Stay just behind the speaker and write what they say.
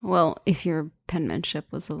Well, if your penmanship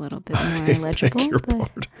was a little bit more I legible. beg your but...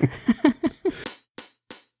 pardon.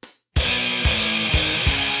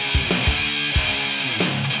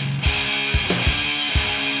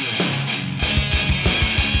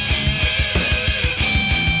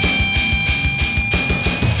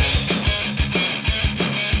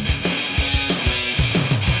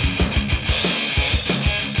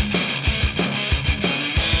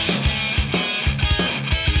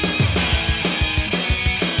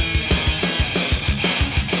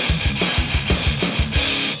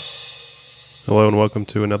 Hello and welcome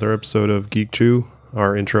to another episode of Geek Chew.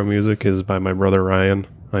 Our intro music is by my brother Ryan.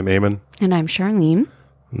 I'm Eamon. And I'm Charlene.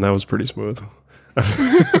 And that was pretty smooth.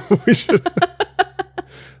 We should.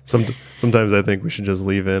 Sometimes I think we should just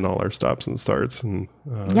leave in all our stops and starts. And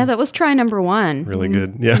Yeah, that was try number one. really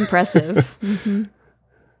good. It's Yeah, impressive. Mm-hmm.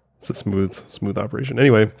 it's a smooth operation.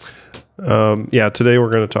 Anyway, today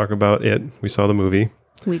we're going to talk about it. We saw the movie.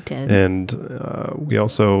 We did. And we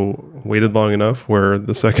also waited long enough where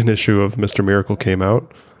the second issue of Mr. Miracle came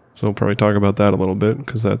out. So we'll probably talk about that a little bit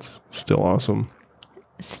because that's still awesome.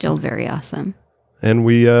 Still very awesome. And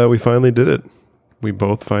we finally did it. We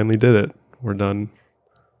both finally did it. We're done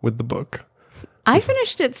with the book. I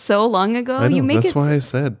finished it so long ago. I know, You make that's it. why I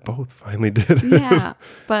said both finally did it. Yeah,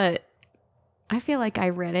 but I feel like I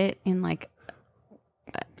read it in like.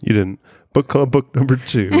 You didn't. Book club book number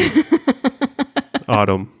 2,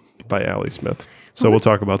 Autumn by Ali Smith. So we'll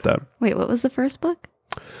talk about that. Wait, what was the first book?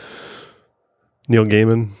 Neil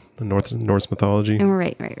Gaiman, Norse mythology. Oh,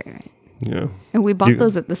 right. Yeah. And we bought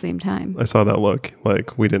those at the same time. I saw that look.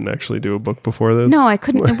 Like, we didn't actually do a book before this. No, I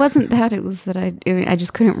couldn't. It wasn't that. It was that I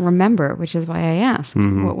just couldn't remember, which is why I asked.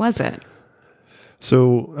 Mhm. What was it?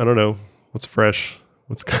 So, I don't know. What's fresh?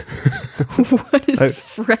 What's What is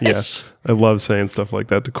fresh? Yeah, I love saying stuff like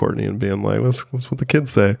that to Courtney and being like, what's what the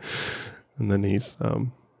kids say? And then he's,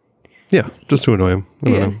 just to annoy him. I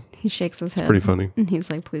don't know. He shakes his head. It's pretty funny. And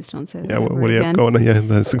he's like, please don't say that. Yeah, what ever do you have again." going on? Yeah,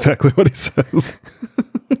 that's exactly what he says.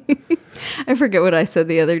 I forget what I said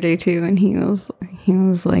the other day too, and he was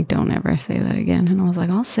like, "Don't ever say that again." And I was like,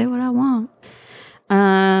 "I'll say what I want."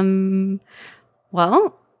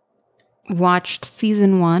 Well, watched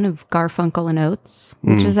season 1 of Garfunkel and Oates,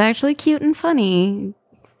 which is actually cute and funny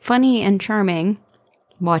and charming.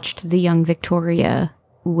 Watched The Young Victoria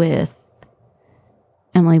with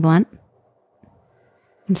Emily Blunt.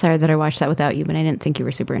 I'm sorry that I watched that without you, but I didn't think you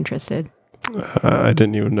were super interested. I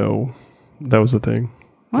didn't even know that was a thing.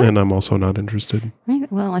 What? And I'm also not interested. Right?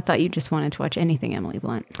 Well, I thought you just wanted to watch anything Emily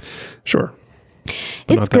Blunt. Sure. But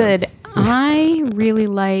It's not that. good. I really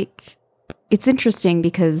like. It's interesting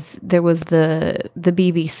because there was the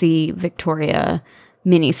BBC Victoria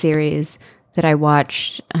miniseries that I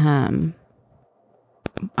watched. I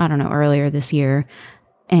don't know, earlier this year,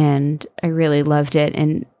 and I really loved it.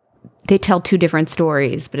 And they tell 2 different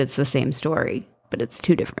stories, but it's the same story, but it's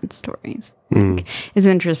 2 different stories. Mm. It's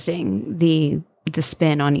interesting the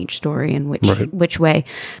spin on each story and Right. which way,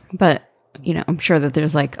 but I'm sure that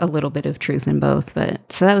there's like a little bit of truth in both.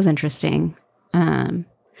 But so that was interesting. And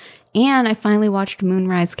I finally watched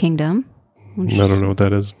Moonrise Kingdom. I don't know what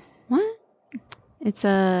that is. What? It's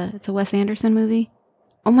a Wes Anderson movie.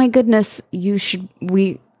 Oh my goodness, we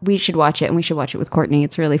should watch it, and we should watch it with Courtney.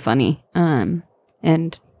 It's really funny. And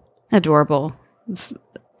adorable. It's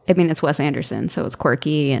Wes Anderson, so it's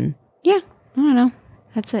quirky, and yeah, I don't know.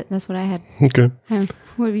 That's it. That's what I had. Okay.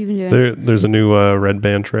 What have you been doing? There's a new Red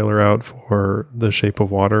Band trailer out for The Shape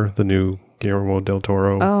of Water, the new Guillermo del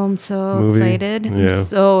Toro. Oh, I'm so movie. excited. Yeah. I'm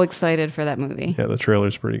so excited for that movie. Yeah, the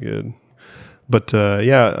trailer's pretty good. But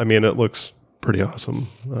it looks pretty awesome.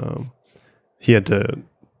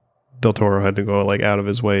 Del Toro had to go like out of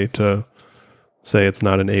his way to say it's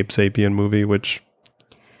not an ape sapien movie, which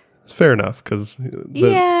is fair enough because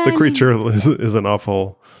the creature is an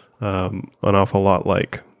awful lot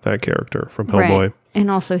like that character from Hellboy. Right. And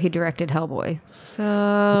also he directed Hellboy.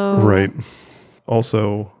 So Right.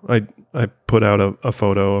 Also, I put out a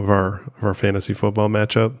photo of our fantasy football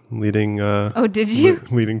matchup leading. Oh, did you?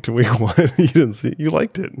 Leading to week 1. You didn't see. You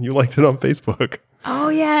liked it. You liked it on Facebook. Oh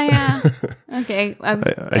yeah. Okay, I'm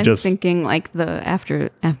thinking like the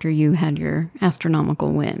after you had your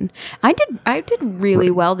astronomical win. I did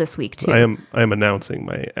really well this week too. I am announcing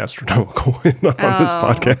my astronomical win on this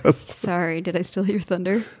podcast. Sorry, did I steal your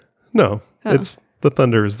thunder? No, Oh. it's the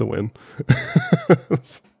thunder is the win.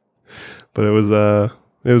 But it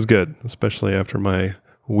was good, especially after my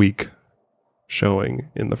weak showing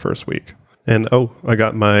in the first week. And I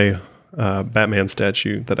got my Batman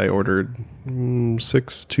statue that I ordered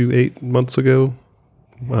 6 to 8 months ago.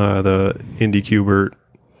 The Indy Cubert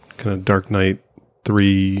kind of Dark Knight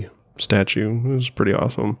 3 statue. It was pretty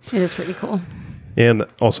awesome. It is pretty cool. And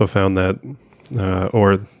also found that,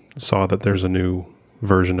 or saw that there's a new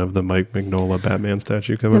version of the Mike Mignola Batman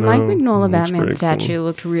statue coming out. The Mike Mignola Batman statue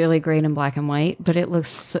looked really great in black and white, but it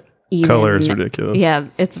looks even... Color is ridiculous. Yeah,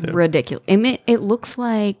 it's ridiculous. It looks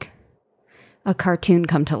like a cartoon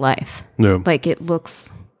come to life. Yeah. Like, it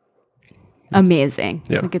looks amazing.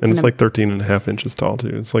 Yeah, like it's like 13.5 inches tall, too.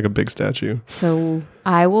 It's like a big statue. So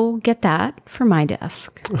I will get that for my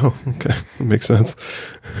desk. Oh, okay. That makes sense.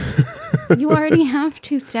 You already have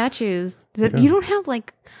 2 statues. You don't have,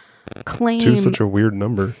 like, claim... 2 is such a weird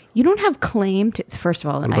number. You don't have claim to... First of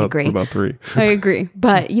all, I agree. What about 3? I agree.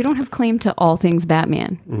 But you don't have claim to all things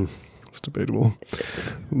Batman. It's debatable.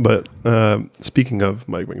 But speaking of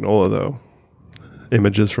Mike Mignola, though,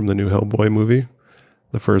 images from the new Hellboy movie.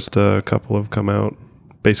 The first couple have come out.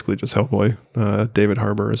 Basically just Hellboy. David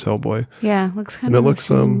Harbour is Hellboy. Yeah, looks kind of the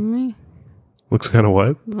same to me. Looks kind of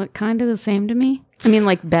what? Look kind of the same to me. I mean,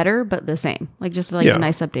 like, better, but the same. Like, just like a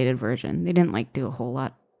nice updated version. They didn't, like, do a whole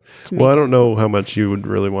lot to make I don't know how much you would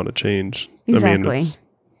really want to change. Exactly. I mean,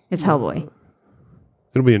 it's Hellboy.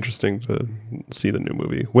 It'll be interesting to see the new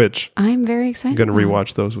movie, which I'm very excited. I'm going to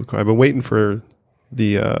rewatch those with I've been waiting for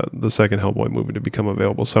the second Hellboy movie to become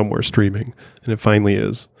available somewhere streaming, and it finally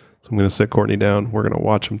is. So I'm going to sit Courtney down. We're going to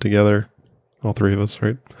watch them together, all 3 of us,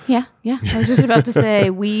 right? Yeah. I was just about to say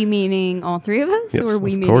we meaning all 3 of us, yes, or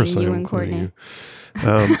we meaning you and Courtney.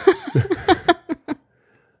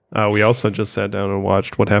 We also just sat down and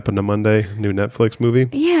watched What Happened to Monday, new Netflix movie.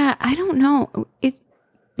 Yeah, I don't know. It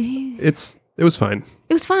was fine.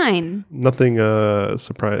 It was fine. Nothing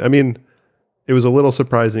surprising. I mean, it was a little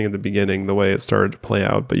surprising at the beginning, the way it started to play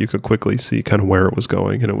out, but you could quickly see kind of where it was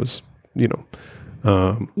going, and it was,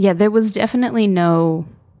 yeah, there was definitely no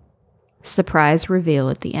surprise reveal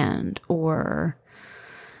at the end, or,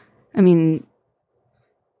 I mean...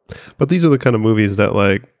 But these are the kind of movies that,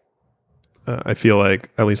 like, I feel like,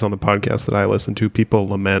 at least on the podcast that I listen to, people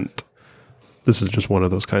lament. This is just one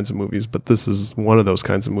of those kinds of movies, but this is one of those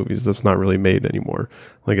kinds of movies that's not really made anymore.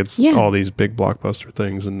 Like, it's all these big blockbuster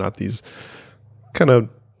things and not these kind of,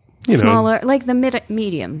 smaller, like the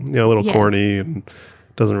medium. Yeah, a little corny, and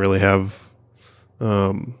doesn't really have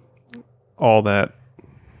all that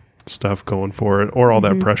stuff going for it, or all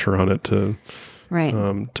that pressure on it to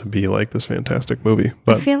be like this fantastic movie.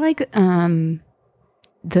 But I feel like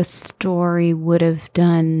the story would have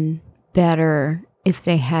done better if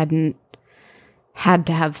they hadn't had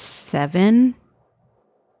to have 7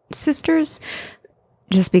 sisters,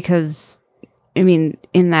 just because, I mean,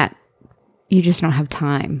 in that you just don't have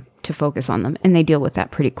time to focus on them, and they deal with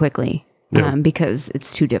that pretty quickly because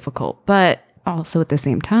it's too difficult. But also at the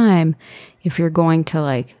same time, if you're going to,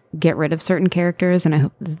 like, get rid of certain characters, and I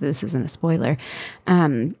hope this isn't a spoiler,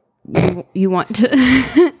 you want to,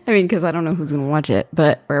 I mean, because I don't know who's going to watch it,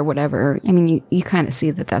 but, or whatever. I mean, you kind of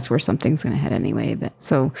see that that's where something's going to head anyway, but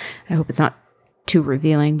so I hope it's not too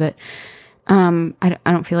revealing, but I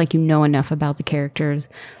don't feel like you know enough about the characters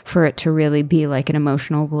for it to really be like an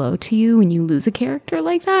emotional blow to you when you lose a character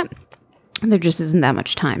like that. There just isn't that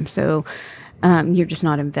much time, so you're just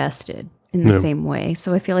not invested in the same way.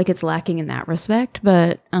 So I feel like it's lacking in that respect,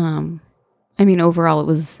 but I mean, overall it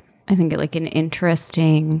was, I think, like an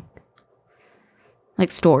interesting,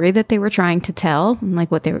 like, story that they were trying to tell, and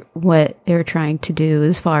like what they were trying to do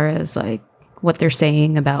as far as like what they're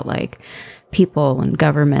saying about like people and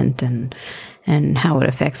government and how it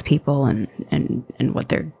affects people and what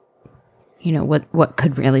they're, what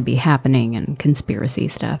could really be happening, and conspiracy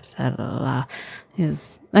stuff. I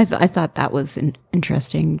thought that was an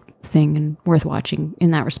interesting thing and worth watching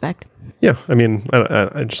in that respect. Yeah, I mean,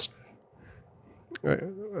 I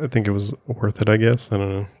think it was worth it, I guess. I don't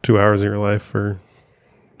know. 2 hours of your life for,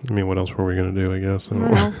 I mean, what else were we going to do, I guess? I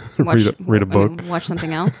don't know. Read a book. I mean, watch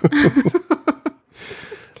something else.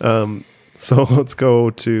 So let's go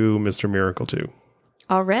to Mr. Miracle 2.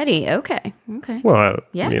 Already? Okay. Well,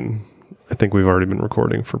 I mean, I think we've already been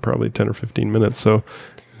recording for probably 10 or 15 minutes, so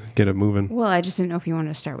get it moving. Well, I just didn't know if you wanted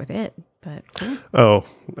to start with it, but cool. Oh,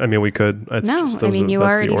 I mean, we could. You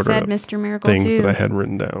already said Mr. Miracle 2. Things that I had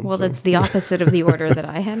written down. Well, that's the opposite of the order that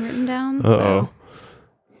I had written down. So.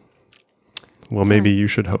 Well, maybe you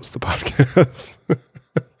should host the podcast.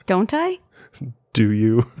 Don't I? Do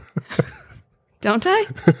you? Don't I?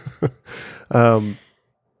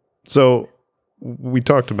 So we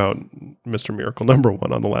talked about Mr. Miracle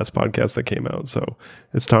 #1 on the last podcast that came out. So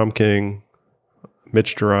it's Tom King,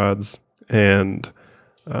 Mitch Gerads, and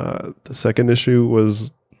the second issue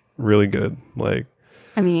was really good. Like,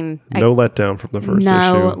 I mean, no letdown from the first issue.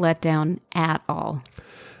 No letdown at all.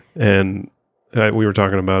 And we were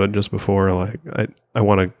talking about it just before. Like, I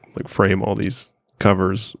want to like frame all these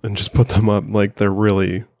covers and just put them up. Like they're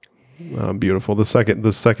really beautiful. The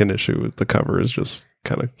second issue, the cover is just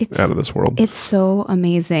kind of out of this world. It's so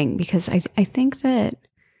amazing because I think that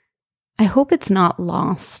I hope it's not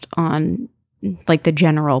lost on like the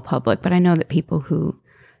general public, but I know that people who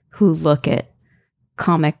look at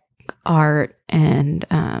comic art and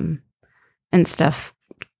stuff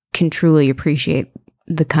can truly appreciate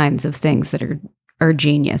the kinds of things that are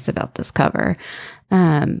genius about this cover.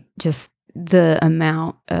 Just the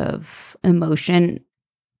amount of emotion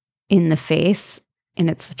in the face, and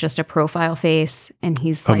it's just a profile face, and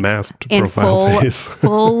he's a like masked profile face,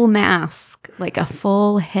 full mask, like a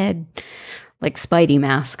full head, like Spidey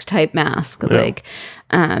mask type mask, like,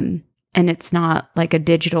 and it's not like a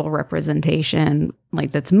digital representation,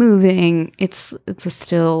 like that's moving. It's a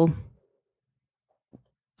still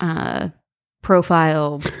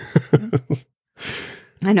profile.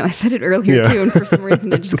 I know I said it earlier too, and for some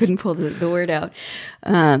reason I just couldn't pull the word out.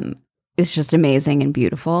 It's just amazing and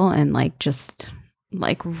beautiful, and like just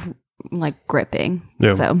like gripping.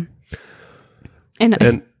 Yeah. So,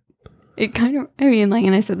 and it kind of, I mean, like,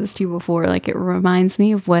 and I said this to you before, like it reminds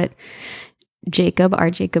me of what our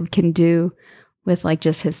Jacob can do with like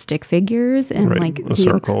just his stick figures and like a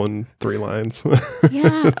circle and 3 lines.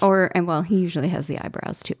 Yeah, and well, he usually has the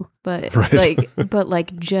eyebrows too, but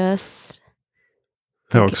like just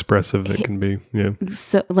how expressive it can be. Yeah.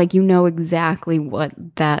 So like, you know exactly what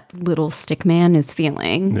that little stick man is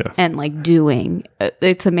feeling and like doing.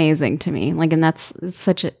 It's amazing to me. Like, and it's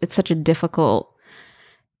such a difficult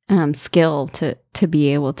skill to be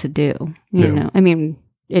able to do, you know? I mean,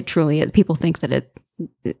 it truly is. People think that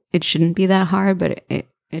it shouldn't be that hard, but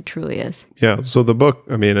it truly is. Yeah. So the book,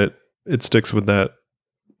 I mean, it sticks with that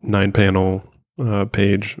 9-panel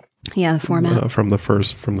page. Yeah. The format from the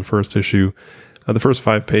first issue. The first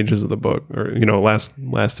 5 pages of the book, or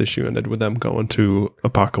last issue ended with them going to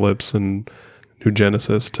Apocalypse and New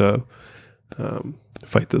Genesis to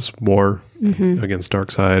fight this war against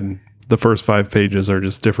Darkseid. The first 5 pages are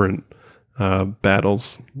just different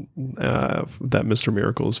battles that Mr.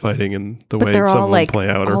 Miracle is fighting, and the way some of them play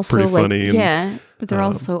out are pretty funny. But they're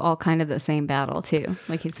also all kind of the same battle too.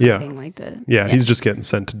 Like he's fighting like the he's just getting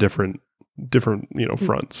sent to different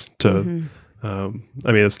fronts to.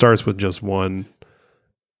 I mean, it starts with just one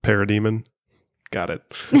parademon. Got it.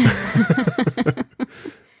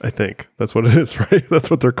 I think that's what it is, right? That's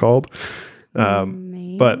what they're called.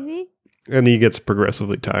 Maybe. And he gets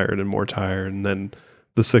progressively tired and more tired. And then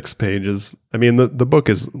the 6th page is, I mean, the book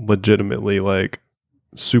is legitimately like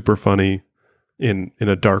super funny in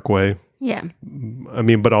a dark way. Yeah. I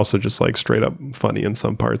mean, but also just like straight up funny in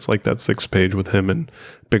some parts, like that 6th page with him and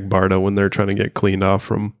Big Barda when they're trying to get cleaned off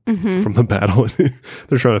from the battle.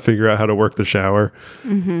 They're trying to figure out how to work the shower.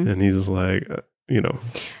 And he's like,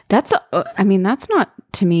 that's not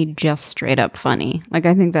to me just straight up funny. Like,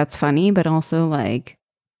 I think that's funny, but also like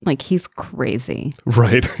he's crazy.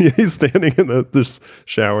 Right. He's standing in this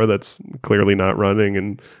shower that's clearly not running,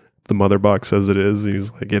 and the mother box says it is.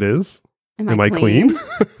 He's like, it is? Am I clean?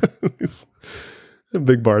 And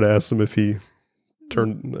Big Bart asks him if he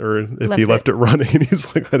turned or if he left it running, and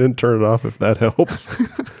he's like, I didn't turn it off, if that helps.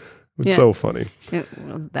 It's so funny.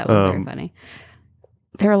 That was very funny.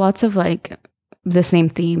 There are lots of like the same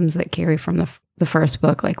themes that carry from the first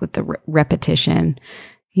book, like with the repetition,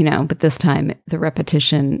 but this time the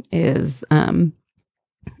repetition is for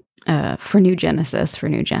New Genesis,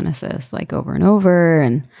 like over and over,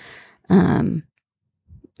 and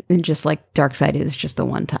just like Darkseid is just the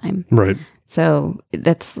one time. Right. So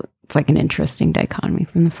it's like an interesting dichotomy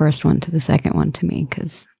from the first one to the second one to me,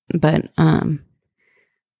 but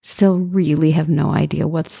still really have no idea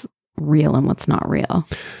what's real and what's not real.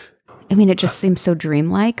 I mean, it just seems so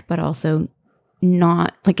dreamlike, but also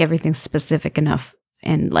not like everything's specific enough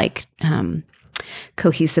and like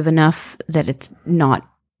cohesive enough that it's not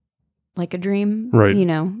like a dream. Right.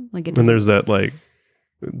 Like and there's that like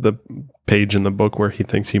the page in the book where he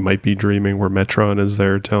thinks he might be dreaming, where Metron is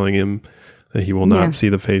there telling him that he will not see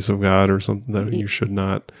the face of God, or something, that you should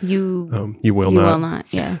not. You will not.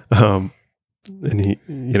 Yeah. And he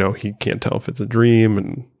can't tell if it's a dream,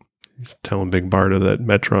 and he's telling Big Barda that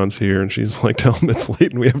Metron's here, and she's like, tell him it's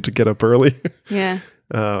late and we have to get up early. Yeah.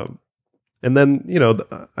 And then,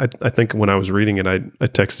 I think when I was reading it, I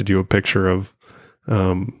texted you a picture of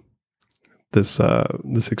this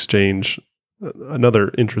exchange.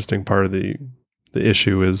 Another interesting part of the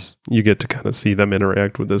issue is you get to kind of see them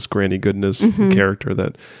interact with this Granny Goodness character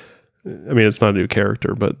that, I mean, it's not a new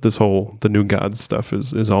character, but the new gods stuff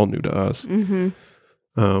is all new to us. And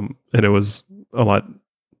it was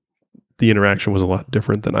the interaction was a lot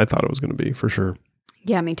different than I thought it was going to be, for sure.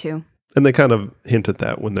 Yeah, me too. And they kind of hint at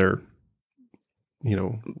that when they're,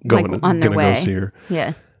 going on their gonna way. go see her.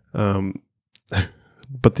 Yeah.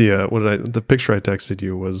 But the picture I texted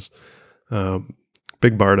you was,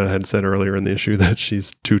 Big Barda had said earlier in the issue that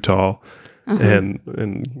she's too tall,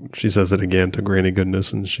 and she says it again to Granny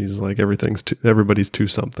Goodness, and she's like, everybody's too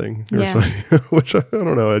something, or something, which I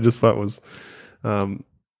don't know. I just thought was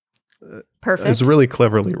perfect. It's really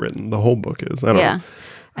cleverly written. The whole book is. I don't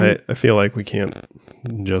know. I feel like we can't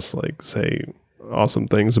just like say awesome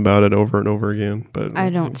things about it over and over again, but I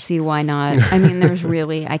don't see why not. I mean,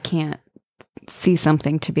 I can't see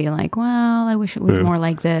something to be like, well, I wish it was more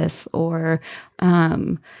like this, or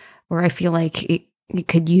I feel like it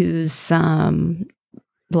could use some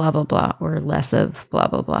blah blah blah or less of blah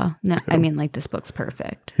blah blah. No, I mean, like, this book's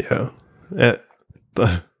perfect. Yeah.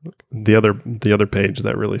 The other page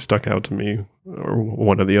that really stuck out to me, or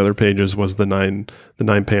one of the other pages, was the nine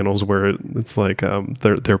panels where it's like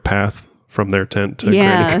their path from their tent to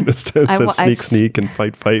Granny Goodness tent. It says sneak and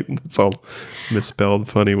fight, and it's all misspelled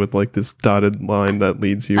funny with like this dotted line that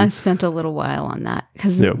leads you. I spent a little while on that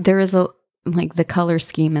because there is the color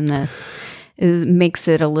scheme in this makes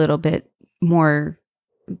it a little bit more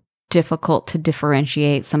difficult to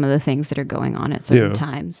differentiate some of the things that are going on at certain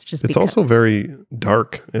times. It's also very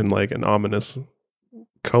dark and like an ominous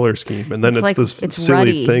color scheme, and then it's this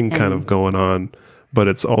silly thing kind of going on, but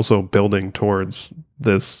it's also building towards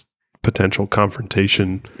this potential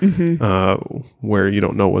confrontation where you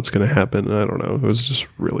don't know what's going to happen. I don't know. It was just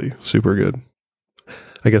really super good.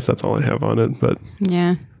 I guess that's all I have on it, but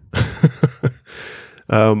yeah.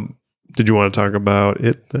 Did you want to talk about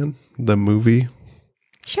it then? The movie?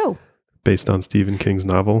 Sure. Based on Stephen King's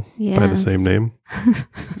novel by the same name.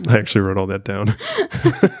 I actually wrote all that down.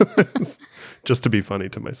 Just to be funny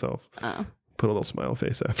to myself. Oh. Put a little smile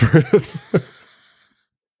face after it.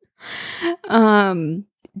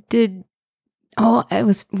 It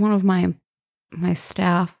was one of my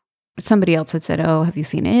staff. Somebody else had said, "Oh, have you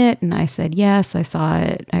seen it?" And I said, "Yes, I saw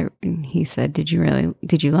it." And he said, "Did you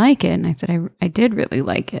like it?" And I said, I did really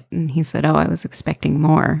like it." And he said, "Oh, I was expecting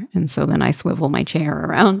more." And so then I swiveled my chair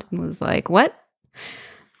around and was like, "What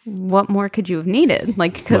more could you have needed?"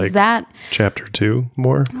 Because that chapter 2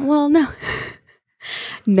 more? Well, no.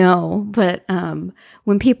 No, but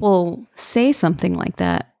when people say something like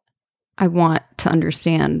that, I want to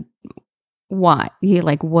understand why.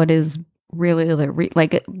 What is really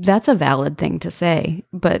that's a valid thing to say,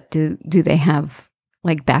 but do they have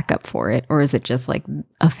backup for it, or is it just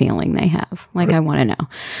a feeling they have? I want to know.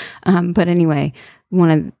 But anyway,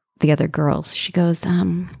 one of the other girls, she goes,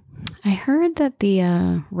 I heard that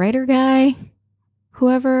the writer guy,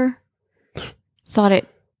 whoever, thought it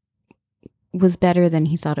was better than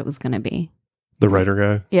he thought it was going to be. The writer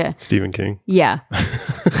guy? Yeah. Stephen King? Yeah.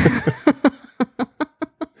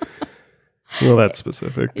 Well, that's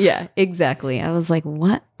specific. Yeah, exactly. I was like,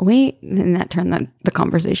 what? Wait. And that turned the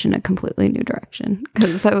conversation a completely new direction.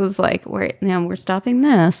 Because I was like, wait, now we're stopping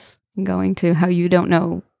this and going to how you don't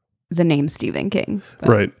know the name Stephen King. But.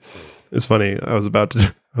 Right. It's funny. I was about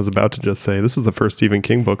to just say, this is the first Stephen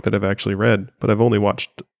King book that I've actually read, but I've only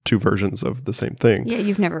watched 2 versions of the same thing. Yeah,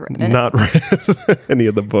 you've never read it. Not read any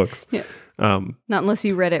of the books. Yeah. Not unless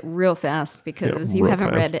you read it real fast, because you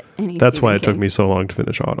haven't read any. That's Stephen why King. It took me so long to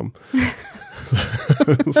finish Autumn.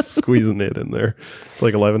 Squeezing it in there. It's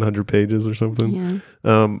like 1,100 pages or something.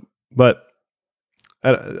 Yeah. But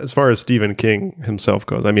as far as Stephen King himself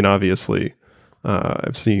goes, I mean, obviously,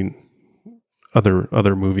 I've seen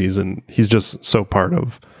other movies, and he's just so part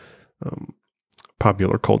of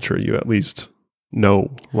popular culture. You at least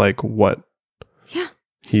know what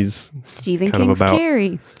he's Stephen King's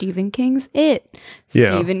Carrie, Stephen King's It,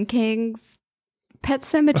 Stephen King's Pet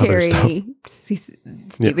Sematary,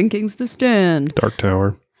 Stephen King's The Stand, Dark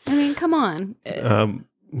Tower. I mean, come on.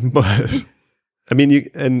 But I mean, you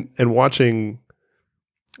and watching,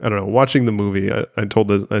 I don't know, watching the movie.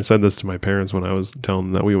 I said this to my parents when I was telling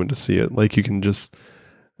them that we went to see it. Like, you can just,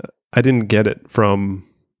 I didn't get it from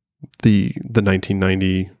the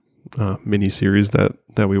 1990 miniseries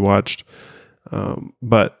that we watched,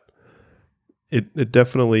 but it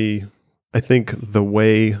definitely, I think the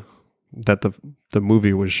way that the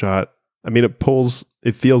movie was shot, I mean,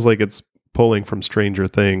 it feels like it's pulling from Stranger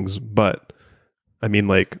Things, but I mean,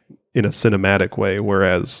 like, in a cinematic way,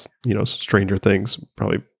 whereas, Stranger Things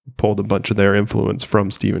probably pulled a bunch of their influence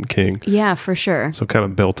from Stephen King. Yeah, for sure. So kind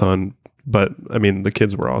of built on, but I mean, the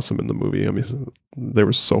kids were awesome in the movie. I mean, they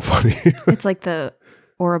were so funny. It's like the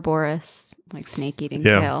Ouroboros, snake eating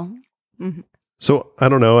tail. Mm-hmm. So I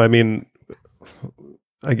don't know. I mean,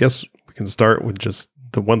 I guess we can start with just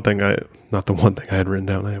the one thing not the one thing I had written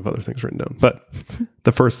down. I have other things written down, but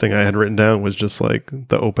the first thing I had written down was just like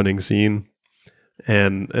the opening scene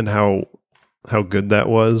and how good that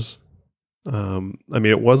was. I mean,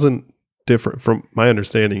 it wasn't different from my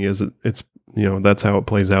understanding is it's, that's how it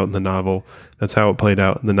plays out in the novel. That's how it played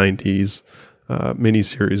out in the 90s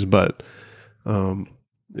miniseries, but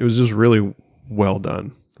it was just really well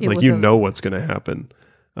done. Like, know what's going to happen.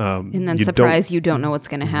 And then you don't know what's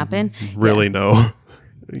going to happen. Really know,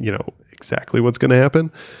 exactly what's going to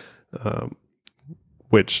happen.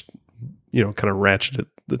 Which, kind of ratcheted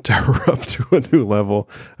the terror up to a new level,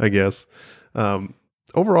 I guess.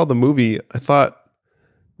 Overall, the movie, I thought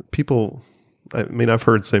I've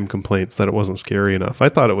heard same complaints that it wasn't scary enough. I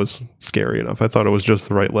thought it was scary enough. I thought it was just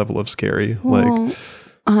the right level of scary. Well,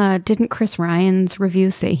 didn't Chris Ryan's review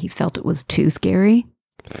say he felt it was too scary?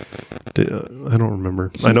 I don't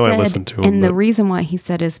remember. I know I listened to him. And the reason why he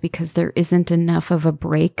said is because there isn't enough of a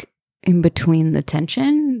break in between the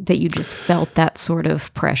tension that you just felt that sort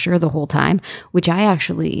of pressure the whole time, which I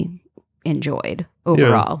actually enjoyed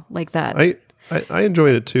overall. Like that. I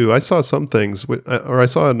enjoyed it too. I saw some things, or I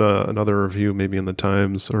saw another review, maybe in the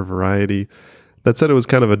Times or Variety, that said it was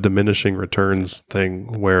kind of a diminishing returns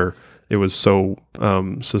thing where it was so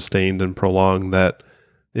sustained and prolonged that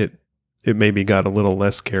it maybe got a little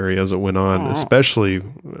less scary as it went on, especially,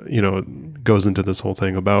 it goes into this whole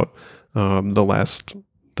thing about the last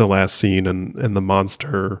scene and the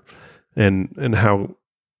monster and how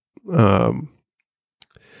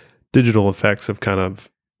digital effects have kind of,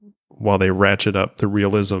 while they ratchet up the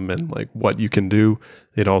realism and like what you can do,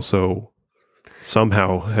 it also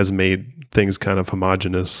somehow has made things kind of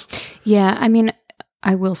homogenous. Yeah, I mean,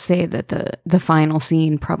 I will say that the final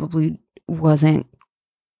scene probably wasn't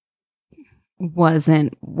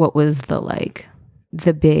what was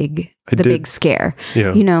the big scare.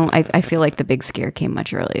 Yeah. I feel like the big scare came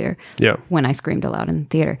much earlier. Yeah. When I screamed aloud in the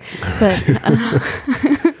theater. But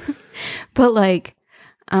but like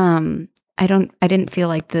I didn't feel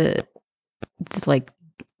like the like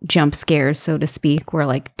jump scares, so to speak, were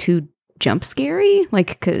like too jump scary,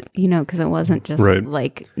 like because it wasn't just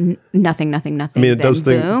like nothing. I mean, it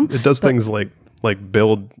does things like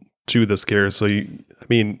build to the scare, so you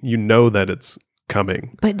know that it's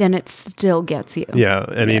coming, but then it still gets you. Yeah,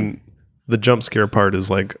 I mean, the jump scare part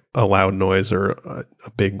is like a loud noise or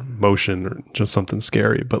a big motion or just something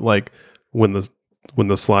scary, but like when the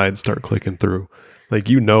slides start clicking through, like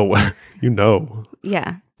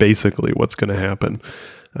yeah, basically what's going to happen.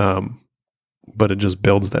 But it just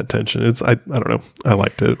builds that tension. I don't know. I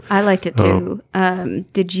liked it. I liked it too.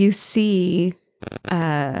 Did you see?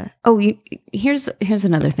 Here's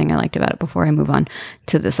another thing I liked about it before I move on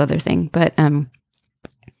to this other thing. But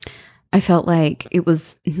I felt like it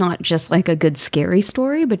was not just like a good scary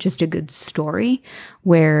story, but just a good story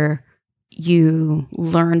where you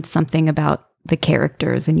learned something about the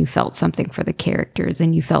characters and you felt something for the characters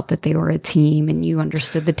and you felt that they were a team and you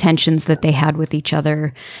understood the tensions that they had with each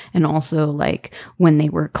other and also like when they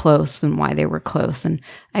were close and why they were close. And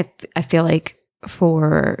I feel like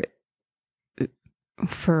for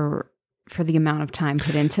the amount of time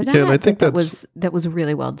put into that, and I think that was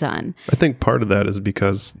really well done. I think part of that is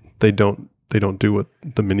because they don't do what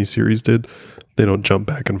the miniseries did. They don't jump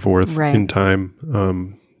back and forth in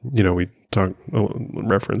time. We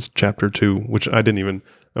referenced chapter 2, which I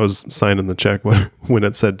was signing the check when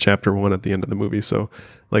it said chapter 1 at the end of the movie. So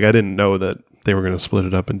like, I didn't know that they were going to split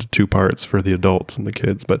it up into 2 parts for the adults and the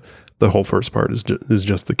kids, but the whole first part is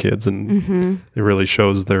just the kids. And it really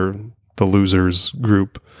shows the losers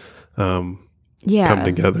group, come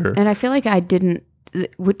together. And I feel like I didn't,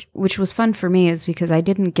 which was fun for me is because I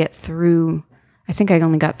didn't get through, I think I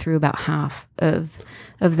only got through about half of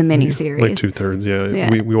the miniseries. Like 2/3,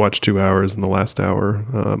 yeah. We watched 2 hours, and the last hour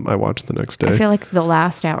I watched the next day. I feel like the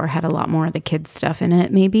last hour had a lot more of the kids stuff in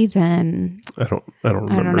it, maybe than I don't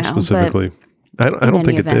remember specifically. I don't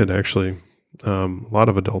think it did actually. A lot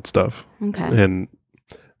of adult stuff. Okay. And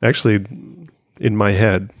actually, in my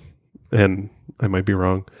head, and I might be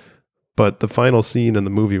wrong, but the final scene in the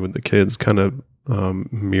movie with the kids kind of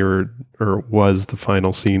mirrored or was the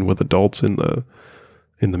final scene with adults in the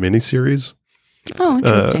miniseries. Oh,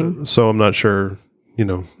 interesting. So I'm not sure,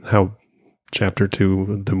 how chapter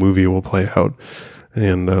 2 the movie will play out.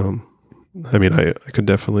 And I mean, I could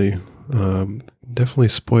definitely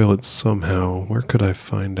spoil it somehow. Where could I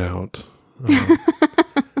find out?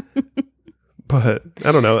 But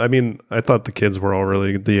I don't know. I mean, I thought the kids were all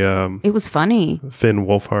really it was funny. Finn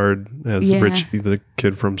Wolfhard as Richie, the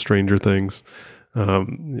kid from Stranger Things.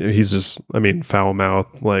 He's just, foul mouth,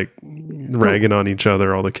 like ragging on each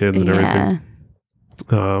other, all the kids and everything.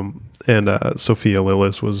 And Sophia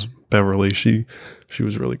Lillis was Beverly. She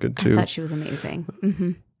was really good too. I thought she was amazing.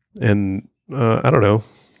 Mm-hmm. And I don't know.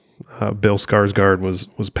 Bill Skarsgård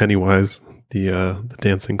was Pennywise, the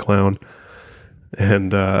dancing clown,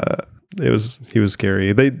 and he was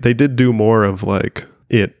scary. They did do more of like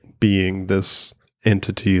it being this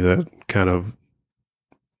entity that kind of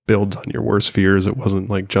builds on your worst fears. It wasn't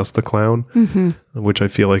like just the clown, which I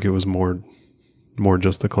feel like it was more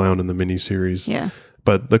just the clown in the miniseries. Yeah,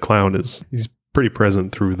 but the clown he's pretty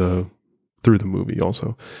present through the movie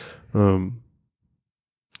also. I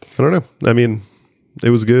don't know. I mean, it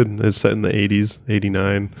was good. It's set in the 80s,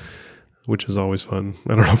 89, which is always fun.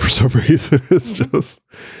 I don't know, for some reason. It's just,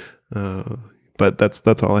 but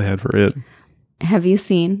that's all I had for it. Have you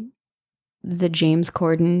seen the James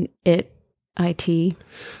Corden IT?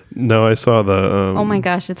 No, I saw the. Oh my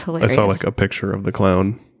gosh, it's hilarious. I saw like a picture of the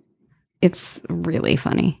clown. It's really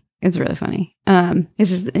funny. It's really funny. It's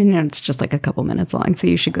just, it's just like a couple minutes long, so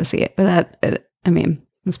you should go see it. But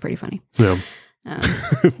it's pretty funny. Yeah.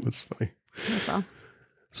 It was funny. That's all.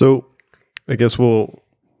 So I guess we'll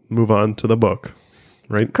move on to the book,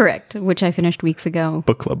 right? Correct. Which I finished weeks ago.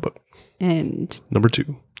 Book club book. And number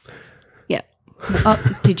 2. Yeah.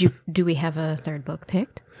 Do we have a third book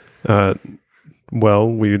picked?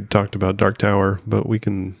 Well, we talked about Dark Tower, but we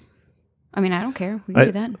can. I mean, I don't care. We can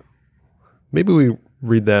do that. Maybe we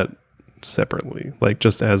read that separately, like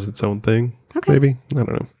just as its own thing. Okay. Maybe. I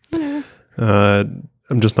don't know. Whatever.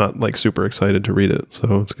 I'm just not like super excited to read it,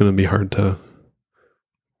 so it's going to be hard to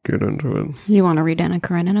get into it. You want to read Anna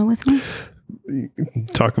Karenina with me?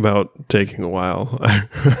 Talk about taking a while.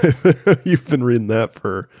 You've been reading that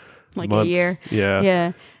for like months. A year. Yeah.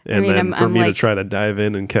 Yeah. And then for me to try to dive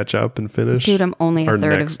in and catch up and finish. Dude, I'm only a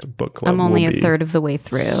third of book club. I'm only a third of the way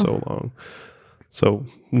through. So long. So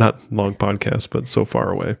not long podcast, but so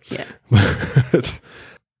far away. Yeah. But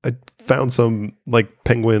I found some like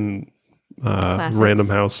Penguin Random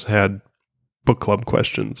House had book club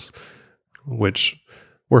questions, which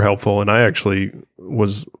were helpful. And I actually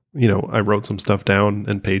was, I wrote some stuff down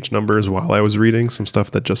and page numbers while I was reading, some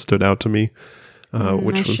stuff that just stood out to me,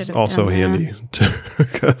 which was also handy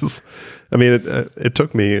because, it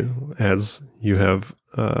took me, as you have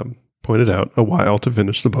pointed out, a while to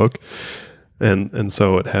finish the book. And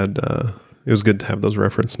so it was good to have those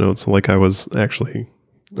reference notes. Like I was actually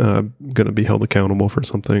going to be held accountable for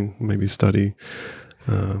something, maybe study.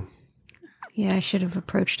 Yeah, I should have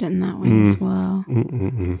approached it in that way as well.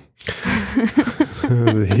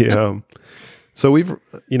 So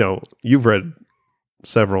you've read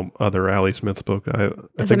several other Ali Smith books. I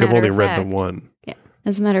think I've only read the one. Yeah.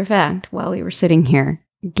 As a matter of fact, while we were sitting here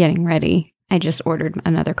getting ready, I just ordered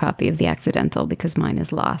another copy of The Accidental because mine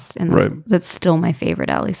is lost. And that's still my favorite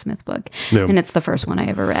Ali Smith book. Yeah. And it's the first one I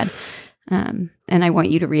ever read. And I want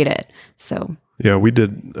you to read it. So yeah, we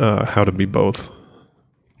did How to Be Both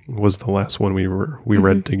was the last one we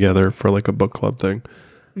read together for like a book club thing.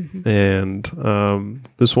 And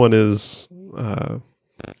this one is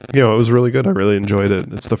it was really good. I really enjoyed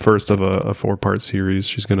it. It's the first of a 4-part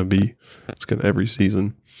series. It's gonna every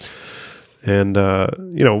season. And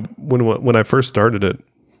when I first started it,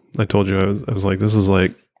 I told you I was like, this is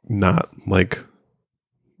like not like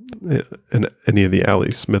any of the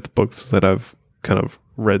Ali Smith books that I've kind of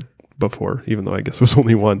read before, even though I guess it was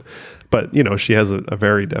only one. But she has a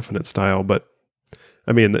very definite style. But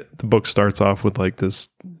I mean, the book starts off with like this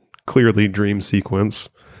clearly dream sequence,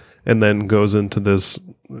 and then goes into this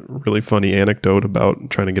really funny anecdote about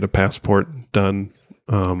trying to get a passport done.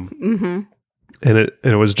 And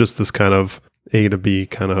it was just this kind of A to B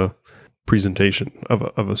kind of presentation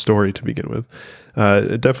of a story to begin with.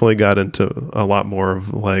 It definitely got into a lot more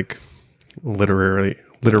of like literary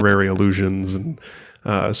allusions and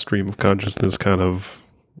stream of consciousness kind of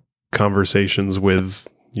conversations with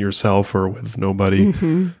yourself or with nobody.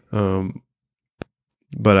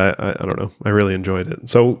 But I don't know. I really enjoyed it.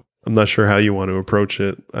 So I'm not sure how you want to approach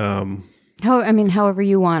it. However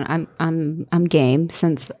you want. I'm game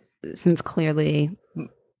since clearly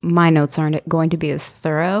my notes aren't going to be as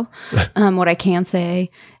thorough. What I can say,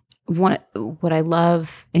 what I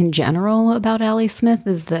love in general about Ali Smith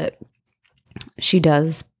is that she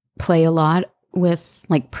does play a lot with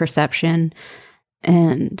like perception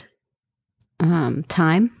and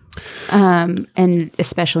time. And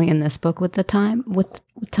especially in this book with the time, with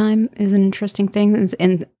time is an interesting thing,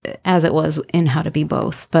 and as it was in How to Be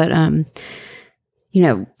Both. But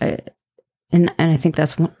and I think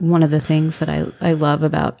that's one of the things that I love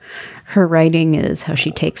about her writing is how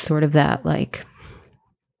she takes sort of that like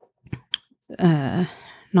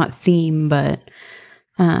not theme, but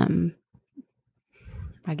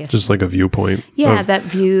I guess just like a viewpoint. Yeah, that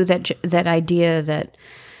view, that idea that,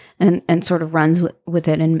 and sort of runs with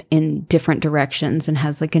it in different directions and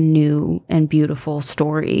has like a new and beautiful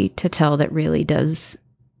story to tell that really does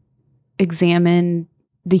examine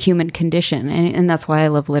the human condition. And that's why I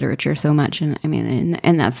love literature so much. And I mean,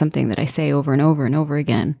 and that's something that I say over and over and over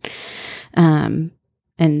again. And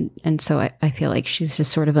so I feel like she's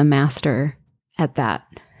just sort of a master at that,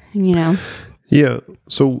 you know? Yeah.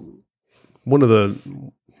 So one of the,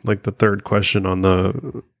 like the third question on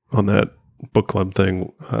that book club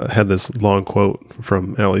thing had this long quote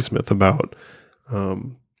from Allie Smith about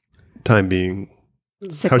time being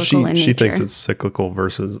Cyclical how she thinks it's cyclical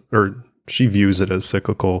versus, or she views it as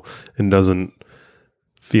cyclical and doesn't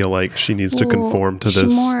feel like she needs to conform to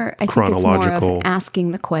this I chronological. think it's more of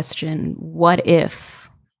asking the question, what if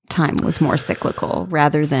time was more cyclical,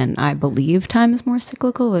 rather than I believe time is more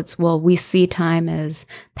cyclical? It's, well, we see time as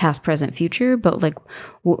past, present, future, but like,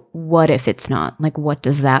 what if it's not? Like, what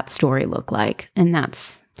does that story look like? And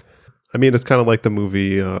that's, I mean, it's kind of like the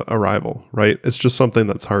movie Arrival, right? It's just something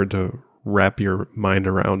that's hard to wrap your mind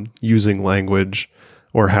around, using language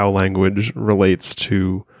or how language relates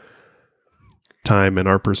to time and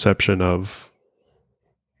our perception of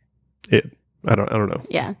it. I don't know.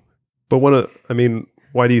 Yeah. But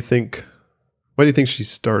why do you think she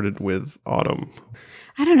started with autumn?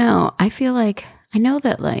 I don't know. I feel like, I know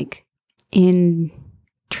that like in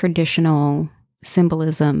traditional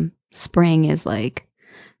symbolism, spring is like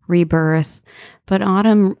rebirth, but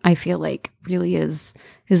autumn, I feel like, really is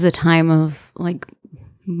a time of like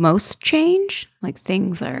most change. Like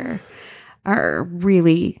things are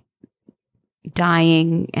really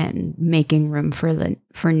dying and making room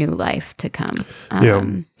for new life to come.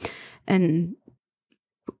 And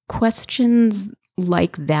questions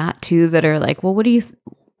like that too, that are like, well, what do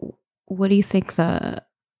you think the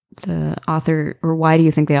author, or why do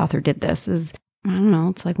you think the author did this, is, I don't know.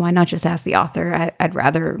 It's like, why not just ask the author?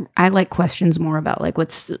 I like questions more about like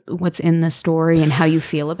what's in the story and how you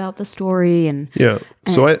feel about the story. And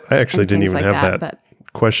so I actually didn't even like have that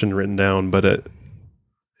question written down, but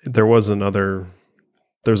there's a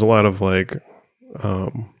lot of like,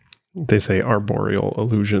 they say arboreal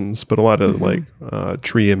illusions, but a lot of like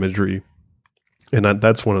tree imagery. And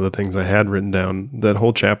that's one of the things I had written down, that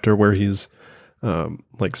whole chapter where he's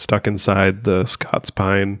like stuck inside the Scots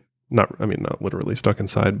pine. Not literally stuck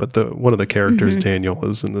inside, but one of the characters, Daniel,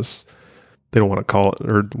 is in this, they don't want to call it,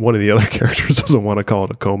 or one of the other characters doesn't want to call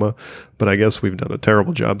it a coma, but I guess we've done a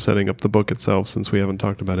terrible job setting up the book itself since we haven't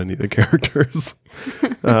talked about any of the characters.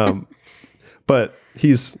 But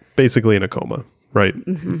he's basically in a coma, right?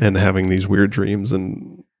 And having these weird dreams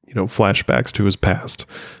and, flashbacks to his past,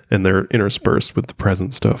 and they're interspersed with the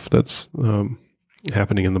present stuff that's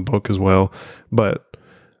happening in the book as well. But,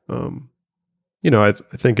 I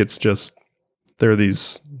think it's just, there are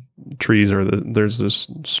these trees, or there's this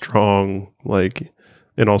strong, like,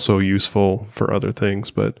 and also useful for other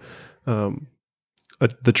things, but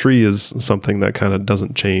the tree is something that kind of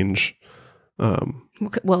doesn't change.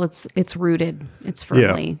 Well, it's rooted. It's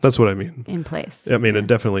firmly, that's what I mean, in place. I mean, it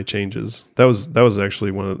definitely changes. That was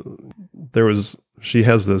actually she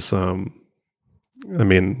has this,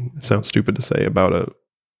 it sounds stupid to say about a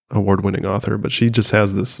award-winning author, but she just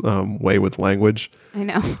has this way with language. I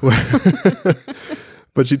know.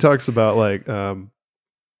 But she talks about like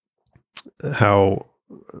how,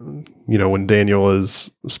 when Daniel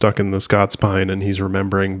is stuck in the Scots pine and he's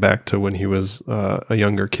remembering back to when he was a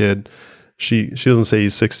younger kid, she doesn't say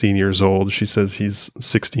he's 16 years old. She says he's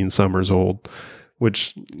 16 summers old,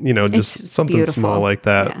 which, just something beautiful. Small like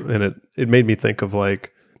that. Yeah. And it made me think of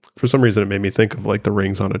like, for some reason, it made me think of like the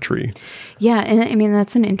rings on a tree. Yeah. And I mean,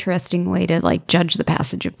 that's an interesting way to like judge the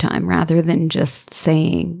passage of time, rather than just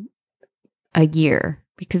saying a year,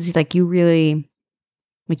 because like you really,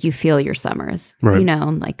 like, you feel your summers, right.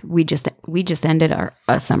 Like we just ended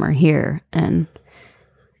a summer here, and,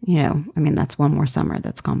 that's one more summer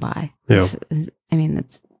that's gone by. Yeah.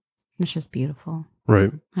 It's just beautiful.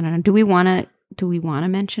 Right. I don't know. Do we want to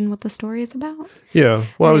mention what the story is about? Yeah.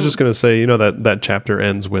 Well, I was just going to say, that chapter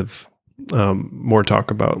ends with more talk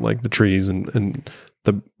about like the trees and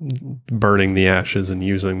the burning the ashes and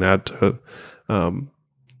using that to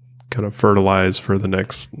kind of fertilize for the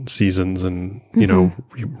next seasons and,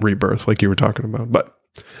 rebirth, like you were talking about. But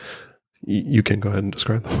you can go ahead and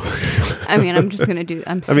describe the book. I'm just going to do,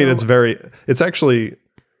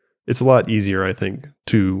 it's a lot easier, I think,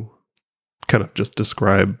 to kind of just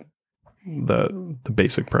describe the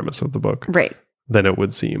basic premise of the book, right, than it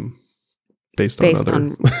would seem based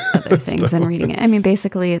on other things and reading it.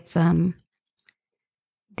 Basically it's and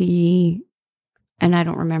I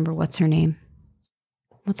don't remember what's her name.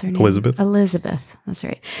 What's her name? Elizabeth. Elizabeth. That's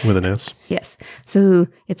right. With an S. Yes. So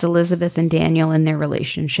it's Elizabeth and Daniel in their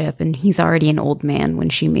relationship, and he's already an old man when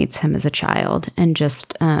she meets him as a child, and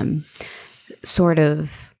just sort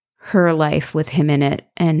of her life with him in it,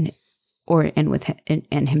 and with him,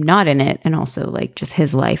 and him not in it, and also like just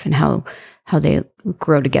his life and how they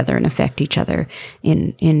grow together and affect each other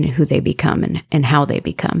in who they become and how they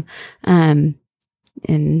become, and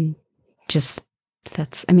just.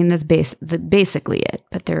 That's basically it.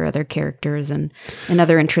 But there are other characters and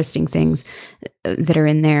other interesting things that are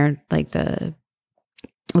in there. Like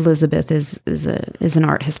Elizabeth is an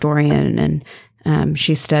art historian, and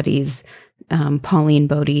she studies Pauline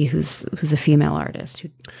Bodie, who's a female artist.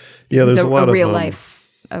 There's a lot of real life,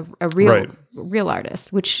 a real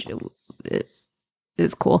artist, which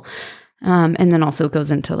is cool. And then also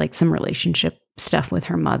goes into like some relationship stuff with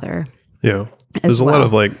her mother. Yeah, there's a lot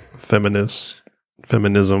of like feminism,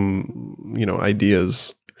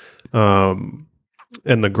 ideas, and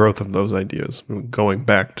the growth of those ideas, going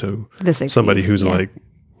back to the 60s, somebody who's like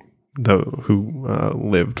who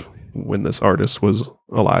lived when this artist was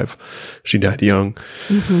alive. She died young,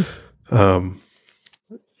 and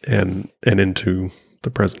into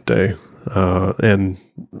the present day, and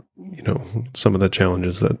some of the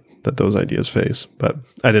challenges that those ideas face. But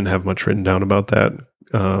I didn't have much written down about that.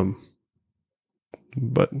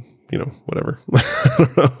 But whatever. I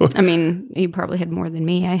don't know. I mean, you probably had more than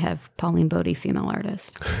me. I have Pauline Bodie, female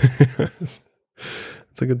artist. It's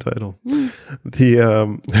a good title.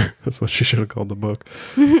 The that's what she should have called the book.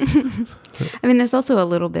 I mean, there's also a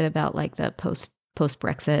little bit about like the post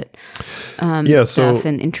Brexit stuff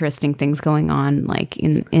and interesting things going on, like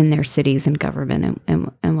in their cities and government,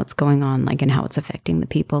 and what's going on, like, and how it's affecting the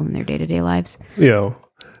people in their day-to-day lives. Yeah.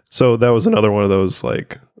 So that was another one of those,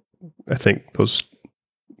 like, I think those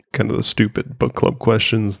kind of the stupid book club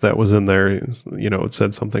questions that was in there. It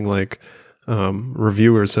said something like,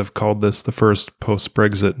 reviewers have called this the first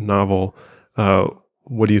post-Brexit novel.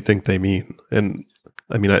 What do you think they mean? And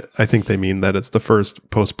I mean, I think they mean that it's the first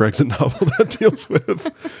post-Brexit novel that deals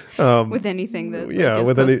with anything that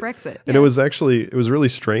with post-Brexit. And it was really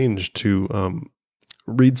strange to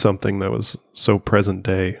read something that was so present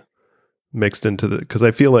day mixed into because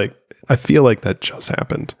I feel like that just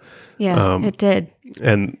happened. Yeah, it did.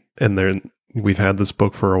 And then we've had this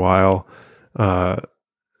book for a while,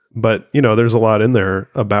 but there's a lot in there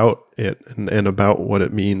about it and about what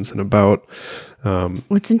it means and about.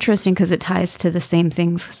 What's interesting because it ties to the same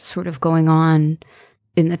things sort of going on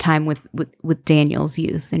in the time with Daniel's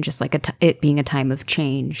youth, and just like it being a time of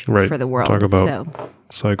change for the world. Talk about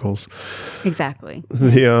cycles. Exactly.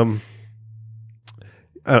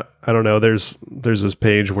 I don't know. There's this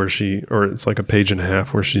page where it's like a page and a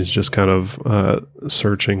half where she's just kind of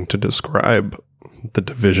searching to describe the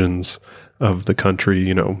divisions of the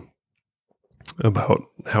country, about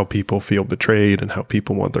how people feel betrayed and how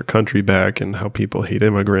people want their country back and how people hate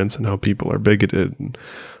immigrants and how people are bigoted. And,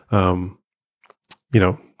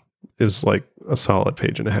 it was like a solid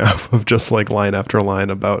page and a half of just like line after line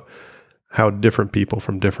about how different people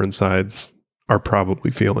from different sides are probably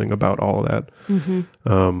feeling about all of that.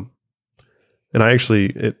 Mm-hmm. And I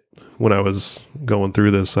actually, when I was going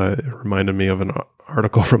through this, it reminded me of an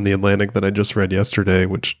article from The Atlantic that I just read yesterday,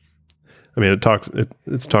 which, I mean,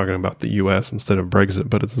 it's talking about the U.S. instead of Brexit,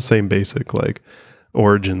 but it's the same basic like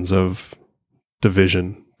origins of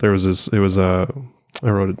division. I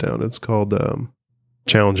wrote it down. It's called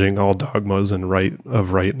Challenging All Dogmas and Right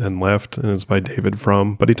and Left, and it's by David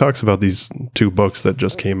Frum. But he talks about these two books that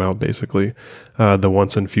just came out, basically. The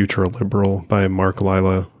Once and Future Liberal by Mark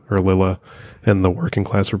Lilla, and The Working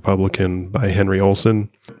Class Republican by Henry Olsen.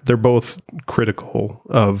 They're both critical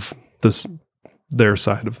of their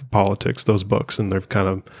side of the politics, those books, and they've kind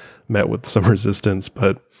of met with some resistance,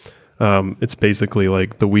 but it's basically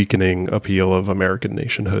like the weakening appeal of American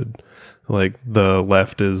nationhood. Like the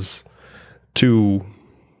left is too,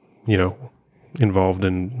 involved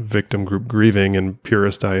in victim group grieving and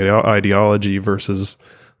purist ideology versus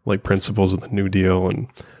like principles of the New Deal, and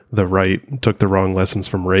the right took the wrong lessons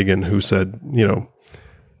from Reagan, who said,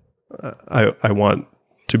 I want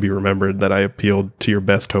to be remembered that I appealed to your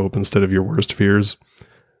best hope instead of your worst fears.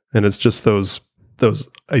 And it's just those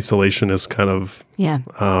isolationist kind of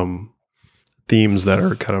themes that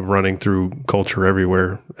are kind of running through culture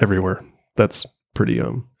everywhere. That's pretty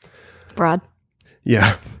broad.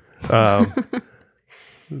 Yeah.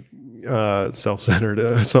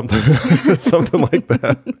 Self-centered, something like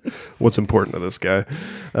that. What's important to this guy?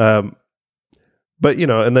 But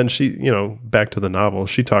and then she, back to the novel,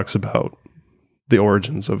 she talks about the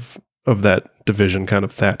origins of that division, kind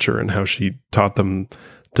of Thatcher, and how she taught them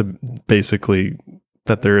to basically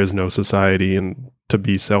that there is no society and to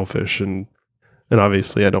be selfish. And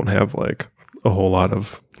obviously I don't have like a whole lot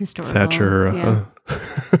of Historical, Thatcher.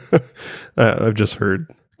 I've just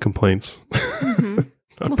heard complaints.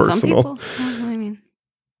 Not personal. Some people, I mean,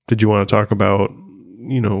 did you want to talk about,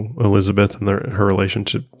 Elizabeth and her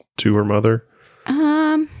relationship to her mother?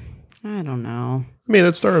 I don't know. I mean,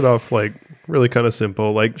 it started off like really kind of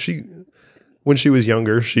simple. Like when she was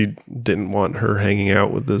younger, she didn't want her hanging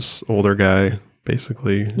out with this older guy,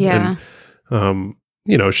 basically. Yeah. And,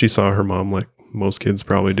 she saw her mom like most kids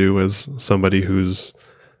probably do as somebody who's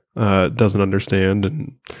doesn't understand.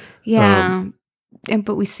 And yeah.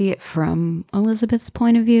 But we see it from Elizabeth's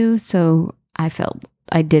point of view. So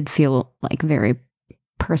I did feel like very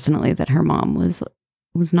personally that her mom was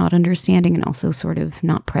not understanding and also sort of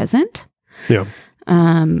not present. Yeah.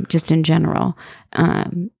 Just in general.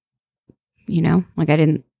 Like I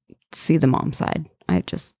didn't see the mom side. I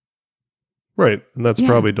just. Right. And that's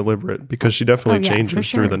probably deliberate because she definitely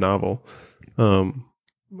changes through the novel. By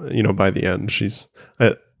the end,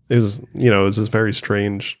 it was this very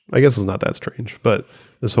strange, I guess it's not that strange, but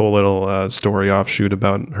this whole little story offshoot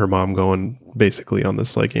about her mom going basically on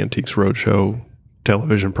this like Antiques Roadshow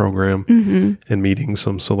television program and meeting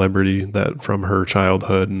some celebrity that from her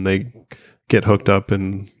childhood, and they get hooked up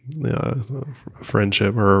in a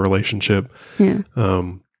friendship or a relationship. Yeah.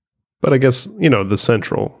 But I guess, the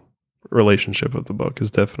central relationship of the book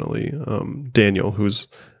is definitely Daniel,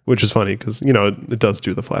 which is funny because, it does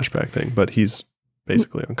do the flashback thing, but he's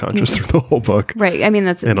basically unconscious through the whole book. Right. I mean,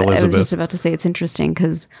 I was just about to say it's interesting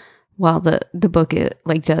because while the book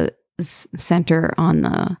does center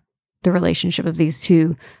on the relationship of these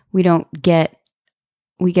two, we get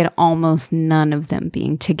almost none of them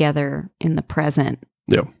being together in the present.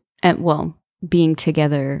 Yeah. And being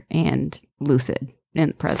together and lucid in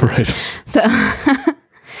the present. Right.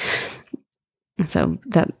 So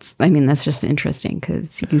that's just interesting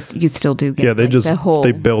because you still do get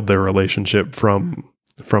they build their relationship from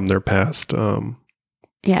their past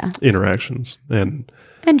interactions and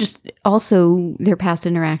just also their past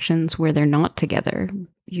interactions where they're not together.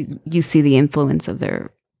 You see the influence of the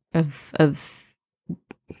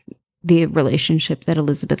relationship that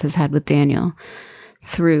Elizabeth has had with Daniel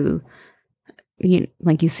through you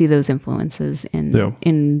see those influences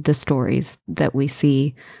in the stories that we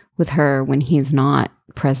see with her when he's not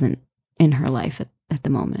present in her life at the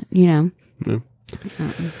moment, Yeah. I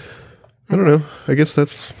don't know. I guess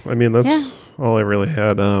that's all I really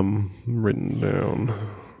had written down.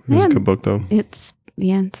 It was a good book though.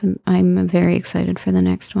 I'm very excited for the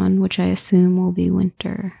next one, which I assume will be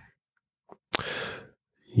winter.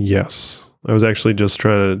 Yes. I was actually just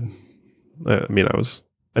trying to,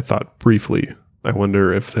 I thought briefly, I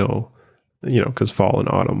wonder if they'll, because fall and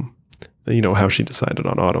autumn, how she decided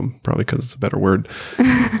on autumn, probably because it's a better word.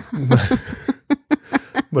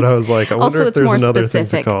 But I was like, I wonder also, if there's another specific,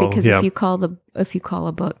 thing to call. Because if you call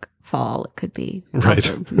a book fall, it could be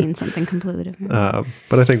also mean something completely different.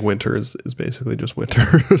 But I think winter is basically just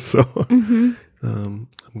winter. So I'm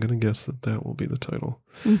gonna guess that will be the title.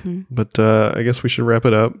 But I guess we should wrap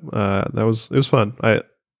it up. It was fun. I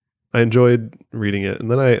enjoyed reading it, and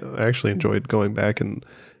then I actually enjoyed going back and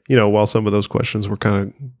while some of those questions were kind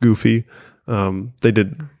of goofy, they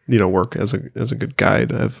did work as a good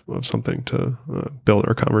guide of something to build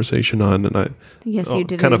our conversation on. And I you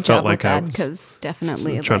did kind of felt like I that because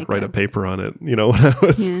definitely trying to write a paper on it. When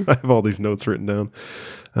I have all these notes written down,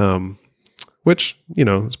 which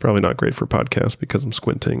is probably not great for podcasts because I'm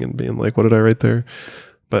squinting and being like, what did I write there?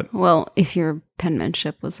 But if your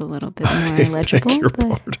penmanship was a little bit more legible,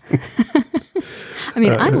 but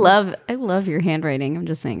I love your handwriting. I'm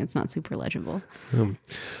just saying it's not super legible.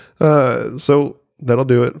 So that'll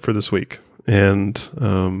do it for this week. And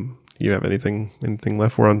you have anything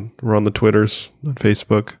left? We're on the Twitters, on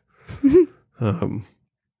Facebook, and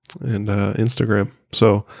Instagram.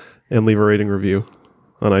 So, and leave a rating review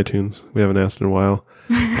on iTunes. We haven't asked in a while.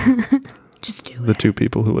 Just do the two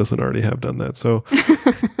people who listen already have done that. So,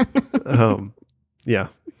 yeah,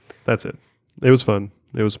 that's it. It was fun.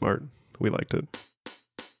 It was smart. We liked it.